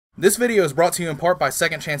This video is brought to you in part by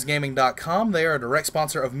SecondChanceGaming.com. They are a direct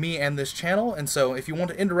sponsor of me and this channel, and so if you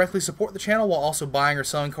want to indirectly support the channel while also buying or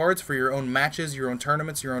selling cards for your own matches, your own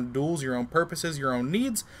tournaments, your own duels, your own purposes, your own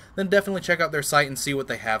needs, then definitely check out their site and see what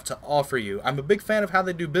they have to offer you. I'm a big fan of how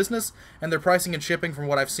they do business, and their pricing and shipping from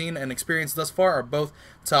what I've seen and experienced thus far are both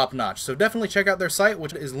top-notch. So definitely check out their site,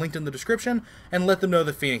 which is linked in the description, and let them know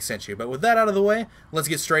that Phoenix sent you. But with that out of the way, let's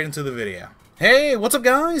get straight into the video. Hey, what's up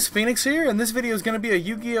guys? Phoenix here, and this video is going to be a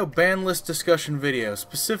Yu-Gi-Oh! Ban list discussion video,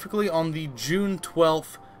 specifically on the June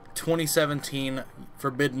 12th, 2017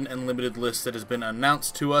 Forbidden and Limited list that has been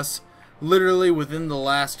announced to us literally within the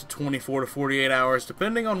last 24 to 48 hours.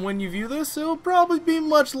 Depending on when you view this, it'll probably be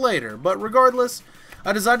much later, but regardless,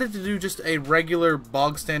 I decided to do just a regular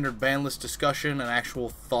bog standard ban list discussion, an actual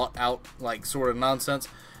thought out like sort of nonsense.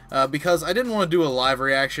 Because I didn't want to do a live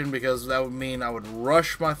reaction, because that would mean I would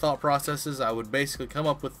rush my thought processes. I would basically come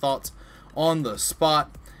up with thoughts on the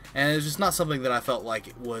spot, and it's just not something that I felt like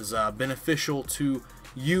it was beneficial to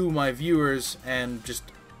you, my viewers, and just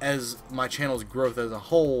as my channel's growth as a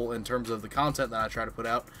whole in terms of the content that I try to put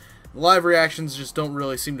out. Live reactions just don't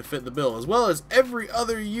really seem to fit the bill, as well as every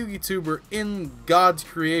other YouTuber in God's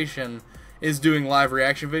creation is doing live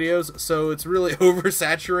reaction videos, so it's really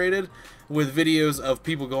oversaturated with videos of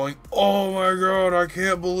people going, "Oh my god, I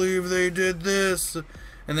can't believe they did this,"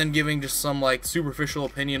 and then giving just some like superficial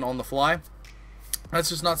opinion on the fly. That's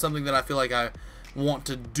just not something that I feel like I want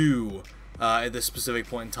to do at this specific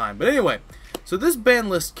point in time. But anyway, so this ban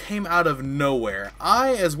list came out of nowhere.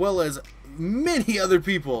 I, as well as many other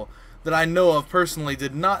people that I know of personally,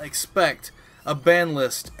 did not expect a ban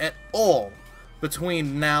list at all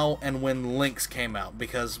between now and when Links came out,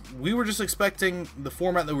 because we were just expecting the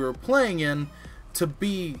format that we were playing in to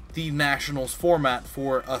be the Nationals format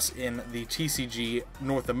for us in the TCG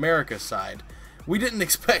North America side. We didn't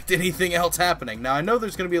expect anything else happening. Now I know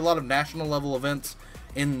there's going to be a lot of national level events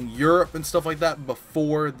in Europe and stuff like that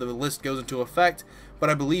before the list goes into effect, but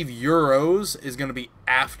I believe Euros is going to be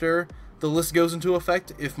after the list goes into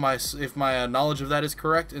effect, if my knowledge of that is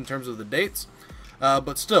correct in terms of the dates.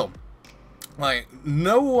 But still, like,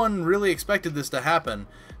 no one really expected this to happen,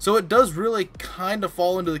 so it does really kind of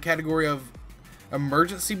fall into the category of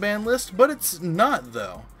emergency ban list, but it's not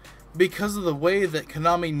though, because of the way that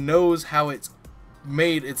Konami knows how it's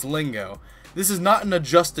made its lingo. This is not an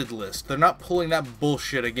adjusted list. They're not pulling that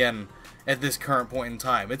bullshit again at this current point in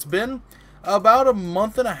time. It's been about a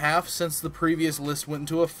month and a half since the previous list went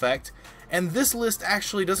into effect, and this list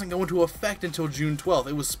actually doesn't go into effect until June 12th.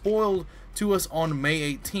 It was spoiled to us on May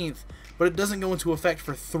 18th, but it doesn't go into effect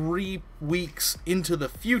for 3 weeks into the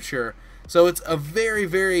future, so it's a very,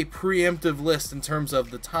 very preemptive list in terms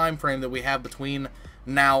of the time frame that we have between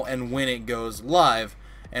now and when it goes live,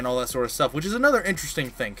 and all that sort of stuff, which is another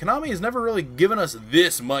interesting thing. Konami has never really given us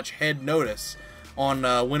this much head notice on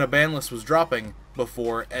when a ban list was dropping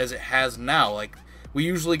before as it has now. Like, we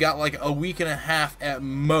usually got like a week and a half at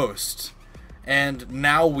most, and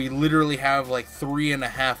now we literally have like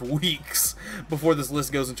 3.5 weeks before this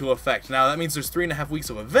list goes into effect. Now that means there's 3.5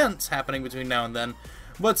 weeks of events happening between now and then,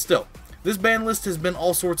 but still, this ban list has been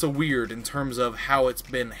all sorts of weird in terms of how it's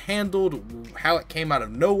been handled, how it came out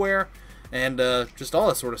of nowhere, and just all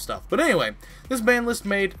that sort of stuff. But anyway, this ban list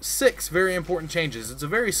made 6 very important changes. It's a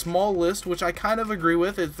very small list, which I kind of agree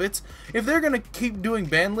with. If they're gonna keep doing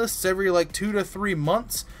ban lists every like 2 to 3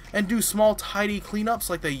 months and do small tidy cleanups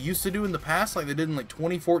like they used to do in the past, like they did in like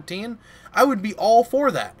 2014, I would be all for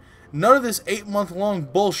that. None of this 8-month-long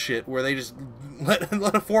bullshit where they just let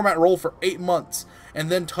a format roll for 8 months and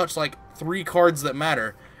then touch like 3 cards that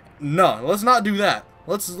matter. No, let's not do that.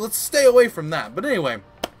 Let's stay away from that. But anyway,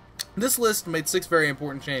 this list made 6 very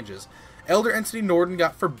important changes. Elder Entity Norden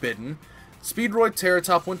got forbidden, Speedroid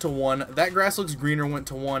Terratop went to 1, That Grass Looks Greener went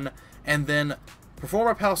to 1, and then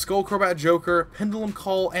Performer Pal, Skullcrobat Joker, Pendulum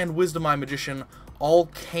Call, and Wisdom Eye Magician all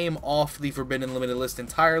came off the Forbidden Limited list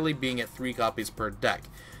entirely, being at 3 copies per deck.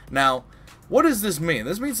 Now, what does this mean?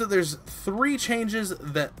 This means that there's 3 changes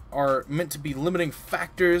that are meant to be limiting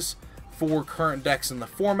factors for current decks in the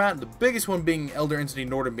format. The biggest one being Elder Entity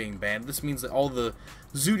Norden being banned. This means that all the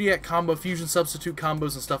Zodiac combo, fusion substitute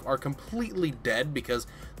combos and stuff are completely dead, because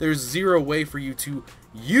there's 0 way for you to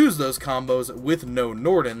use those combos with no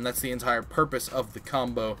Norden. That's the entire purpose of the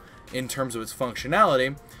combo in terms of its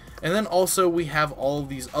functionality. And then also we have all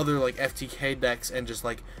these other like FTK decks and just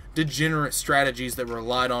like degenerate strategies that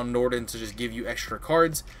relied on Norden to just give you extra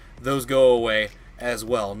cards. Those go away as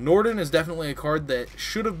well. Norden is definitely a card that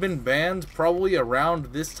should have been banned probably around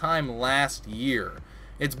this time last year.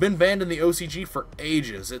 It's been banned in the OCG for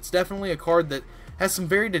ages. It's definitely a card that has some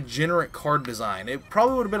very degenerate card design. It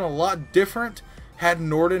probably would have been a lot different had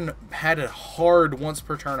Norden had a hard once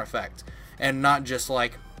per turn effect, and not just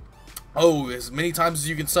like, oh, as many times as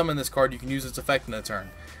you can summon this card, you can use its effect in a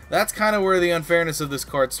turn. That's kind of where the unfairness of this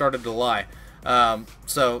card started to lie.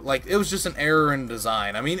 So, like, it was just an error in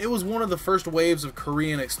design. I mean, it was one of the first waves of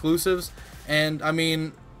Korean exclusives, and I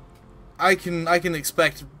mean, I can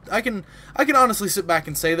honestly sit back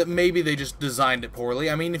and say that maybe they just designed it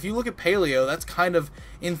poorly. I mean, if you look at Paleo, that's kind of,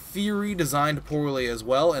 in theory, designed poorly as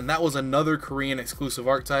well, and that was another Korean exclusive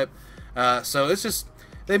archetype. So it's just,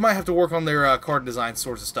 they might have to work on their card design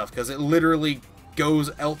sorts of stuff, because it literally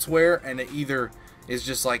goes elsewhere, and it either is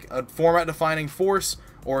just like a format-defining force,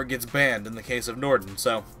 or it gets banned in the case of Norden.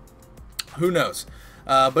 So, who knows?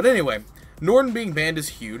 But anyway, Norden being banned is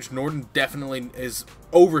huge. Norden definitely is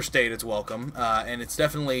overstayed its welcome, and it's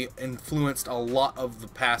definitely influenced a lot of the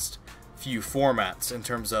past few formats in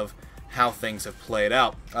terms of how things have played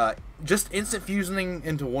out. Just instant fusioning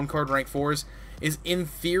into one-card rank 4s is in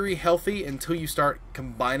theory healthy until you start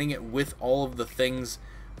combining it with all of the things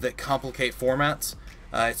that complicate formats.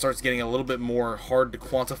 It starts getting a little bit more hard to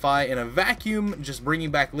quantify. In a vacuum, just bringing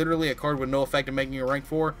back literally a card with no effect and making a rank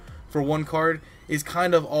 4 for one card is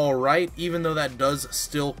kind of alright, even though that does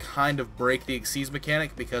still kind of break the Xyz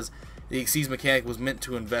mechanic, because the Xyz mechanic was meant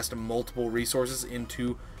to invest multiple resources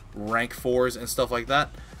into rank 4s and stuff like that.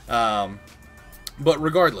 But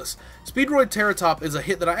regardless, Speedroid Terratop is a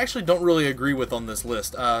hit that I actually don't really agree with on this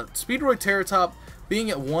list. Speedroid Terratop being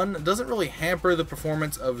at 1 doesn't really hamper the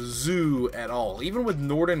performance of Zoo at all. Even with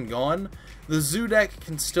Norden gone, the Zoo deck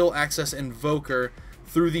can still access Invoker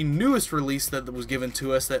through the newest release that was given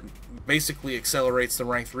to us that basically accelerates the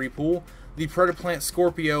rank 3 pool, the Predaplant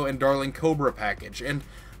Scorpio and Darling Cobra package. And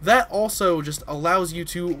that also just allows you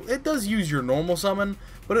to, it does use your normal summon,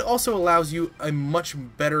 but it also allows you a much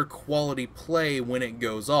better quality play when it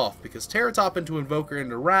goes off, because Terratop into Invoker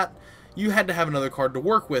into Rat, you had to have another card to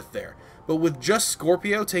work with there. But with just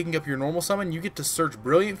Scorpio taking up your normal summon, you get to search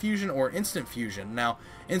Brilliant Fusion or Instant Fusion. Now,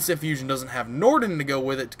 Instant Fusion doesn't have Norden to go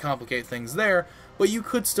with it to complicate things there, but you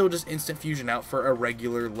could still just Instant Fusion out for a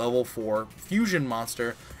regular level 4 Fusion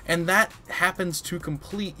monster, and that happens to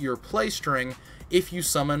complete your play string if you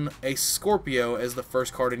summon a Scorpio as the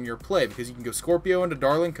first card in your play, because you can go Scorpio into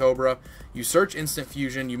Darling Cobra, you search Instant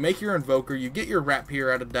Fusion, you make your Invoker, you get your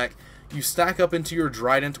Rapier out of deck, you stack up into your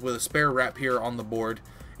Trident with a spare Rapier on the board,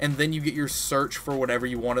 and then you get your search for whatever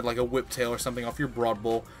you wanted, like a Whiptail or something off your Broad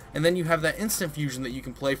Bull, and then you have that Instant Fusion that you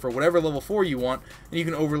can play for whatever level 4 you want, and you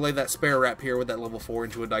can overlay that spare Rapier with that level 4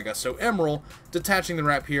 into a Daigusto Emerald, detaching the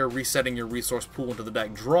Rapier, resetting your resource pool into the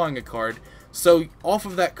deck, drawing a card. So off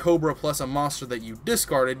of that Cobra plus a monster that you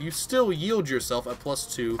discarded, you still yield yourself a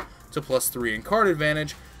 +2 to +3 in card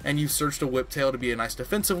advantage, and you've searched a Whiptail to be a nice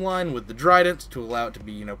defensive line with the Trident to allow it to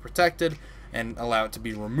be, protected, and allow it to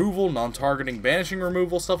be removal, non-targeting, banishing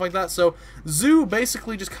removal, stuff like that. So Zoo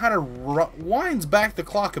basically just kind of winds back the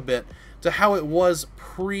clock a bit to how it was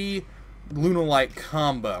pre-Lunalight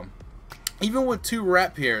combo. Even with 2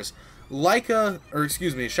 Rapiers,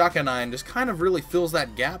 Shaka 9 just kind of really fills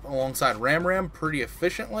that gap alongside Ram pretty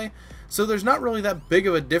efficiently. So there's not really that big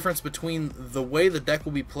of a difference between the way the deck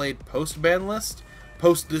will be played post-Banlist,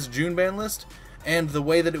 post this June Banlist, and the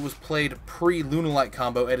way that it was played pre-Lunalight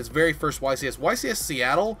combo at its very first YCS. YCS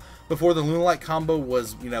Seattle, before the Lunalight combo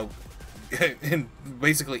was,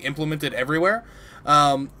 basically implemented everywhere,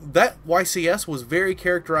 that YCS was very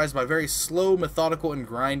characterized by very slow, methodical, and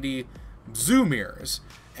grindy Zoo mirrors.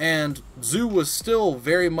 And Zoo was still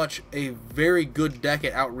very much a very good deck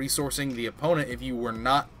at out-resourcing the opponent if you were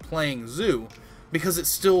not playing Zoo, because it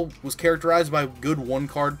still was characterized by good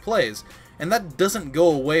one-card plays. And that doesn't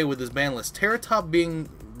go away with this ban list. Terratop being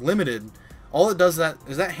limited, all it does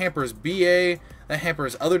is that hampers BA, that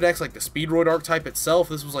hampers other decks like the Speedroid archetype itself.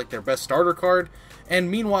 This was like their best starter card. And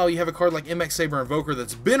meanwhile, you have a card like MX Saber Invoker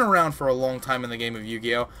that's been around for a long time in the game of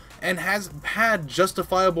Yu-Gi-Oh! And has had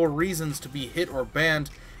justifiable reasons to be hit or banned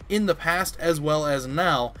in the past as well as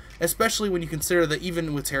now, especially when you consider that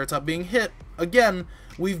even with Terratop being hit, again,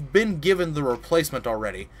 we've been given the replacement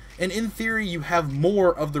already. And in theory, you have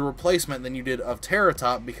more of the replacement than you did of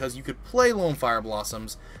Terratop, because you could play Lone Fire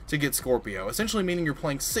Blossoms to get Scorpio, essentially meaning you're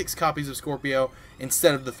playing 6 copies of Scorpio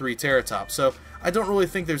instead of the 3 Terratop. So I don't really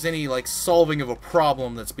think there's any solving of a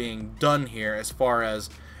problem that's being done here as far as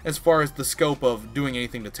the scope of doing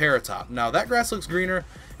anything to Terratop. Now, That Grass Looks Greener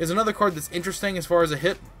is another card that's interesting as far as a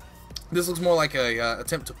hit. This looks more like a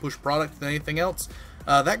attempt to push product than anything else.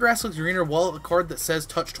 That Grass Looks Greener, while a card that says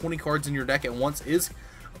touch 20 cards in your deck at once is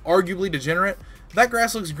arguably degenerate, That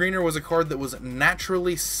Grass Looks Greener was a card that was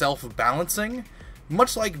naturally self-balancing,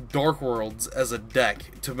 much like Dark Worlds as a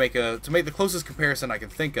deck, to make the closest comparison I can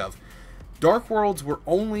think of. Dark Worlds were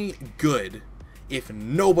only good if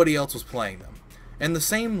nobody else was playing them. And the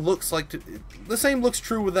same looks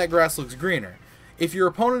true with that Grass Looks Greener. If your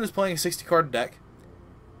opponent is playing a 60-card deck,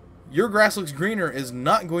 your Grass Looks Greener is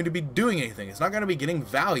not going to be doing anything. It's not going to be getting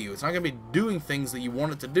value. It's not going to be doing things that you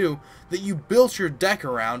want it to do, that you built your deck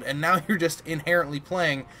around, and now you're just inherently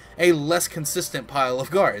playing a less consistent pile of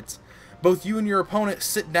cards. Both you and your opponent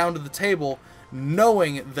sit down to the table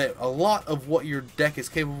knowing that a lot of what your deck is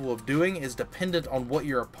capable of doing is dependent on what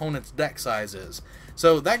your opponent's deck size is.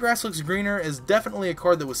 So that Grass Looks Greener is definitely a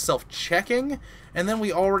card that was self-checking, and then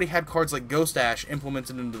we already had cards like Ghost Ash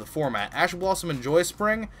implemented into the format. Ash Blossom and Joy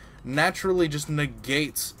Spring naturally just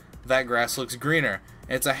negates that Grass Looks Greener.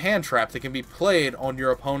 It's a hand trap that can be played on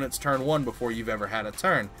your opponent's turn 1 before you've ever had a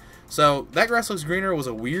turn. So that Grass Looks Greener was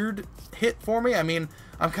a weird hit for me. I mean,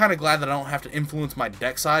 I'm kind of glad that I don't have to influence my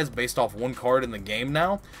deck size based off one card in the game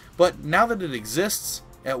now. But now that it exists,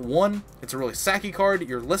 at 1, it's a really sacky card.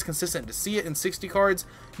 You're less consistent to see it in 60 cards.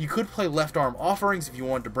 You could play Left Arm Offerings if you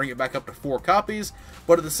wanted to bring it back up to 4 copies.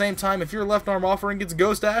 But at the same time, if your Left Arm Offering gets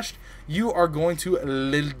Ghost Dashed, you are going to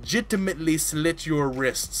legitimately slit your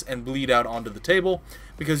wrists and bleed out onto the table,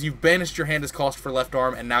 because you've banished your hand as cost for Left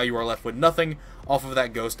Arm, and now you are left with nothing off of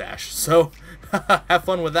that Ghost Dash. So, have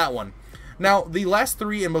fun with that one. Now, the last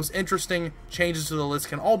 3 and most interesting changes to the list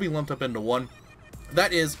can all be lumped up into one.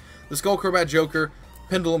 That is the Skullcrobat Joker,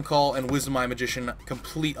 Pendulum Call, and Wisdom Eye Magician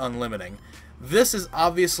Complete Unlimiting. This is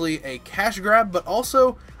obviously a cash grab, but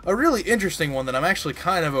also a really interesting one that I'm actually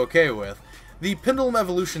kind of okay with. The Pendulum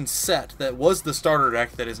Evolution set that was the starter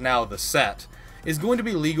deck that is now the set is going to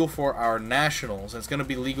be legal for our Nationals. It's going to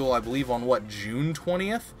be legal, I believe, on, what, June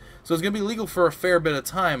 20th? So it's going to be legal for a fair bit of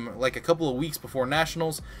time, like a couple of weeks before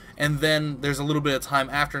Nationals, and then there's a little bit of time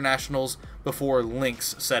after Nationals before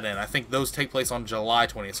Links set in. I think those take place on July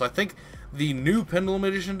 20th. So I think the new Pendulum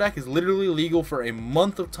Edition deck is literally legal for a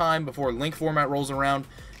month of time before Link format rolls around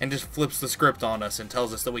and just flips the script on us and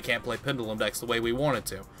tells us that we can't play Pendulum decks the way we want it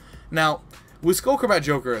to. Now, with Skullcrobat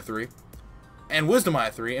Joker at 3, and Wisdom Eye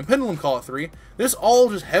at 3, and Pendulum Call at 3, this all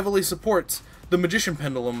just heavily supports the Magician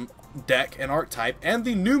Pendulum deck and archetype, and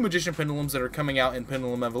the new Magician Pendulums that are coming out in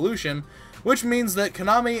Pendulum Evolution, which means that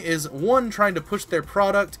Konami is, 1, trying to push their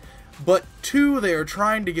product, but 2, they are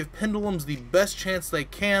trying to give Pendulums the best chance they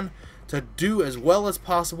can to do as well as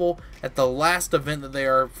possible at the last event that they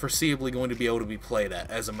are foreseeably going to be able to be played at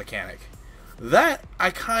as a mechanic. That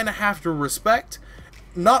I kind of have to respect,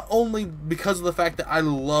 not only because of the fact that I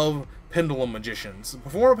love Pendulum Magicians.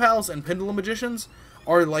 Performer Pals and Pendulum Magicians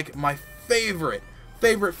are like my favorite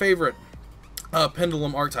Pendulum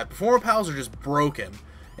archetype. Performer Pals are just broken,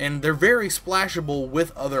 and they're very splashable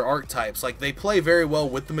with other archetypes. Like, they play very well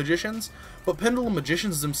with the Magicians, but Pendulum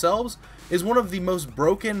Magicians themselves is one of the most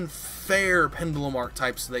broken, fair Pendulum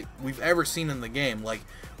archetypes that we've ever seen in the game. Like,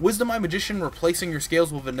 Wisdom Eye Magician replacing your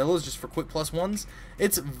scales with vanillas just for quick +1s,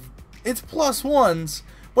 it's +1s,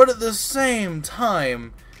 but at the same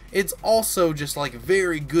time, it's also just like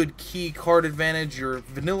very good key card advantage. Your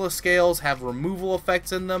vanilla scales have removal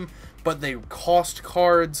effects in them, but they cost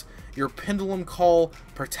cards. Your Pendulum Call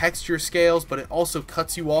protects your scales, but it also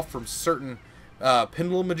cuts you off from certain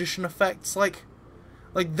Pendulum Magician effects. Like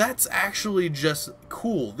that's actually just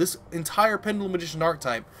cool. This entire Pendulum Magician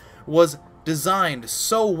archetype was designed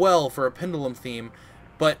so well for a Pendulum theme,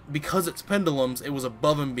 but because it's Pendulums, it was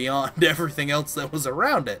above and beyond everything else that was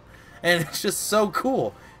around it. And it's just so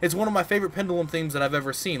cool. It's one of my favorite Pendulum themes that I've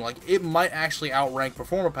ever seen. Like, it might actually outrank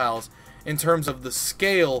Performer Pals in terms of the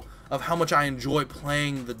scale of how much I enjoy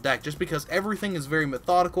playing the deck, just because everything is very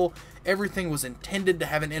methodical, everything was intended to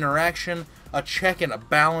have an interaction, a check and a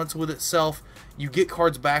balance with itself. You get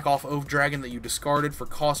cards back off Oath Dragon that you discarded for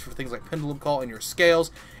cost for things like Pendulum Call and your scales.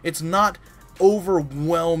 It's not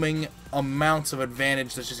overwhelming amounts of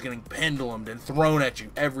advantage that's just getting pendulumed and thrown at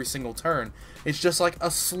you every single turn. It's just like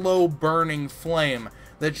a slow burning flame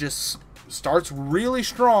that just starts really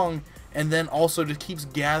strong and then also just keeps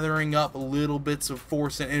gathering up little bits of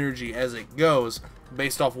force and energy as it goes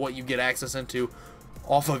based off what you get access into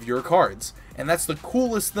off of your cards. And that's the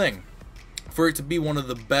coolest thing, for it to be one of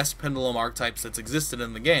the best Pendulum archetypes that's existed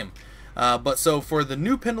in the game. But so for the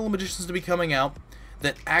new Pendulum Magicians to be coming out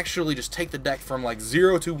that actually just take the deck from like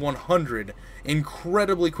 0 to 100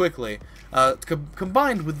 incredibly quickly,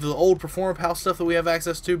 combined with the old Performer Pal stuff that we have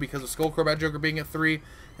access to because of Skullcrobat Joker being at 3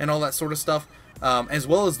 and all that sort of stuff, as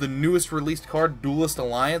well as the newest released card, Duelist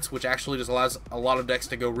Alliance, which actually just allows a lot of decks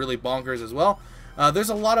to go really bonkers as well. There's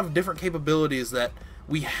a lot of different capabilities that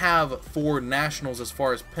we have for Nationals as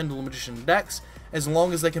far as Pendulum Magician decks, as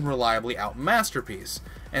long as they can reliably out Masterpiece.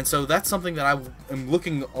 And so that's something that I am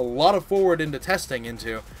looking a lot of forward into testing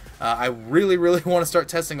into, I really want to start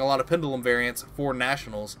testing a lot of Pendulum variants for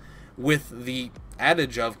Nationals with the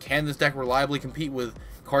adage of, can this deck reliably compete with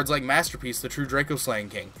cards like Masterpiece, the true Draco Slaying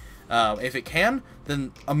King? If it can,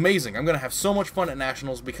 then amazing. I'm going to have so much fun at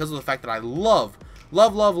Nationals because of the fact that I love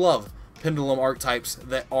Pendulum archetypes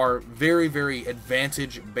that are very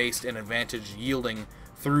advantage-based and advantage-yielding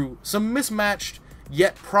through some mismatched,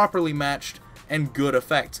 yet properly matched, and good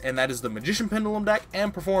effects. And that is the Magician Pendulum deck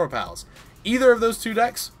and Performapals. Either of those two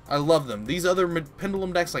decks, I love them. These other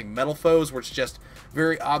Pendulum decks like Metal Foes, where it's just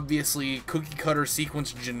very obviously cookie-cutter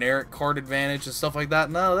sequence generic card advantage and stuff like that,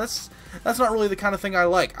 no, that's not really the kind of thing I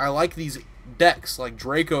like. I like these decks like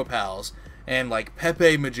Draco Pals and like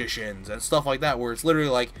Pepe Magicians and stuff like that, where it's literally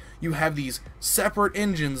like you have these separate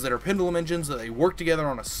engines that are Pendulum engines that they work together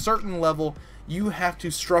on a certain level. You have to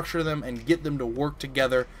structure them and get them to work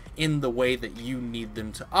together in the way that you need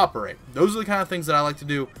them to operate. Those are the kind of things that I like to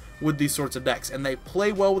do with these sorts of decks, and they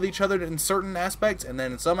play well with each other in certain aspects, and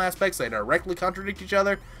then in some aspects they directly contradict each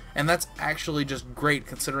other, and that's actually just great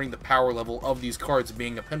considering the power level of these cards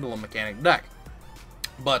being a Pendulum mechanic deck.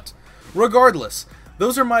 But regardless,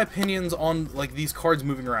 those are my opinions on like these cards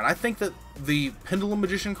moving around. I think that the Pendulum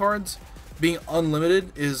Magician cards being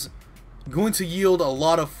unlimited is going to yield a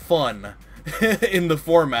lot of fun in the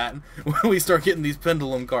format when we start getting these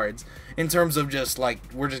Pendulum cards, in terms of just like,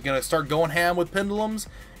 we're just gonna start going ham with Pendulums,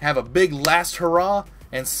 have a big last hurrah,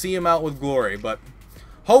 and see them out with glory. But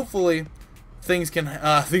hopefully things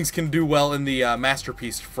can do well in the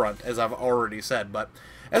Masterpiece front, as I've already said. But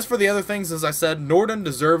as for the other things, as I said, Norden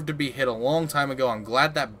deserved to be hit a long time ago. I'm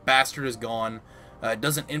glad that bastard is gone. It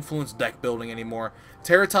doesn't influence deck building anymore.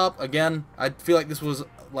 Terratop, again, I feel like this was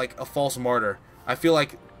like a false martyr. I feel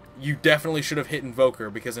like you definitely should have hit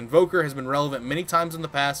Invoker, because Invoker has been relevant many times in the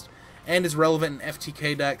past and is relevant in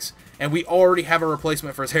FTK decks, and we already have a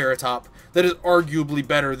replacement for Terratop that is arguably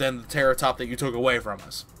better than the Terratop that you took away from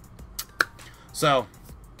us. So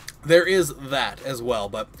there is that as well.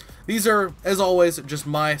 But these are, as always, just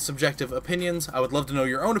my subjective opinions. I would love to know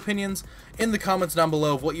your own opinions in the comments down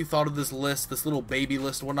below of what you thought of this list, this little baby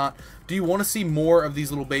list, whatnot. Do you want to see more of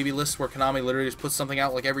these little baby lists where Konami literally just puts something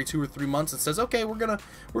out like every 2 or 3 months and says, okay, we're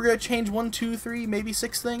gonna change 1, 2, 3, maybe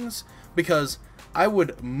 6 things? Because I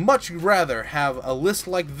would much rather have a list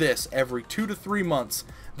like this every 2 to 3 months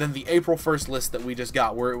than the April 1st list that we just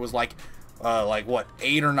got, where it was like what,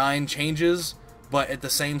 8 or 9 changes, but at the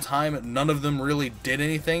same time none of them really did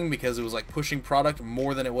anything because it was like pushing product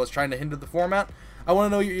more than it was trying to hinder the format. I want to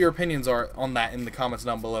know what your opinions are on that in the comments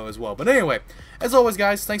down below as well. But anyway, as always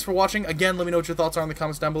guys, thanks for watching. Again, let me know what your thoughts are in the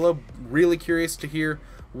comments down below. Really curious to hear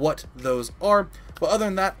what those are. But other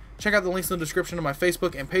than that, check out the links in the description of my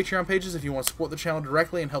Facebook and Patreon pages if you want to support the channel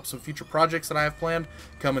directly and help some future projects that I have planned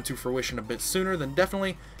come into fruition a bit sooner. Then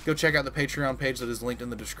definitely go check out the Patreon page that is linked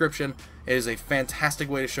in the description. It is a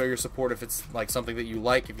fantastic way to show your support if it's like something that you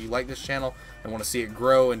like. If you like this channel and want to see it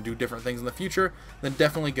grow and do different things in the future, then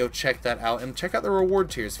definitely go check that out. And check out the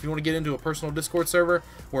reward tiers. If you want to get into a personal Discord server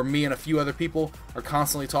where me and a few other people are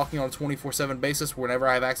constantly talking on a 24/7 basis whenever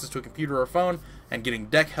I have access to a computer or phone, and getting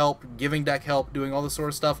deck help, giving deck help, doing all this sort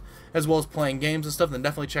of stuff, as well as playing games and stuff, then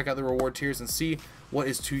definitely check out the reward tiers and see what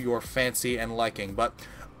is to your fancy and liking. But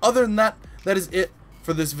other than that, that is it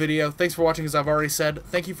for this video. Thanks for watching, as I've already said.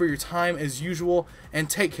 Thank you for your time as usual, and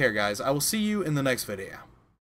take care guys. I will see you in the next video.